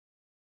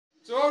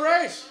So,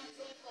 alright.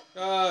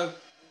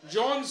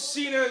 John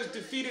Cena has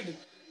defeated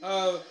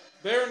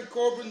Baron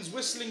Corbin's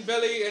whistling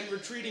belly and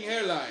retreating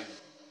hairline.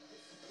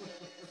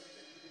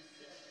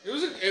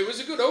 It was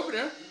a good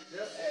opener.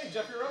 Yep. Hey,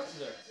 Jeffrey Ross is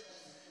there.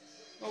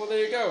 Oh, well,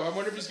 there you go. I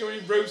wonder if he's going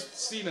to roast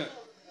Cena.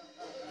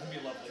 That'd be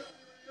lovely.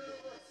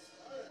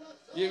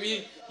 Yeah,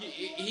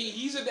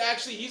 he's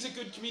a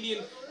good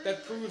comedian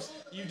that proves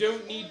you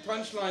don't need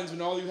punchlines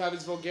when all you have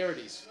is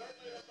vulgarities.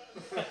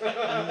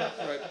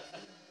 Right.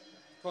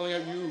 Calling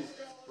out you,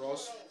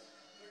 Ross.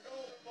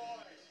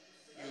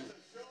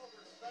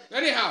 You.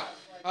 Anyhow,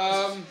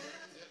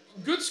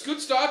 good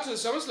start to the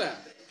SummerSlam.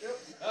 Yep.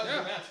 That was a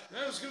good match.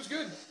 Yeah, it was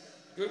good.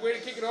 Good way to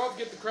kick it off,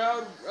 get the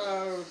crowd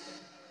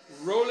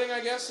rolling,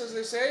 I guess, as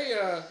they say.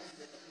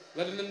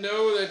 Letting them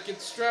know that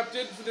get strapped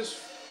in for this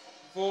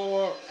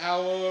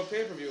 4-hour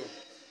pay-per-view.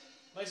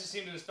 Nice to see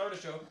him to start a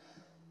show.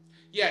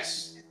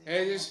 Yes,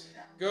 and it just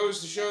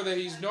goes to show that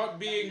he's not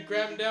being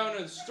crammed down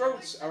his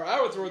throats, or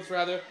our throats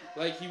rather,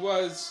 like he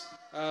was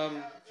a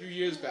few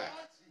years back.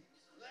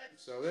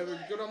 So they were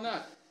good on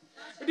that.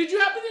 But did you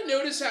happen to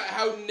notice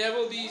how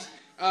Neville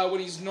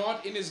when he's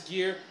not in his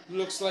gear,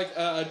 looks like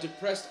a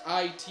depressed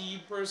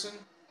IT person?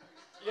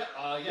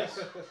 Yeah. Yes.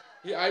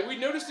 Yeah, we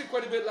noticed it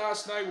quite a bit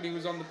last night when he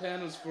was on the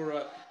panels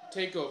for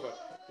Takeover,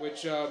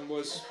 which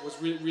was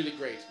really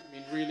great. I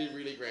mean,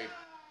 really great.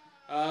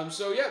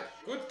 So yeah,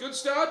 good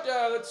start.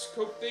 Let's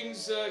hope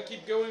things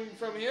keep going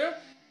from here.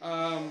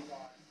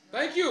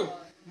 Thank you.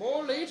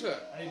 More later.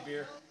 I need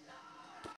beer.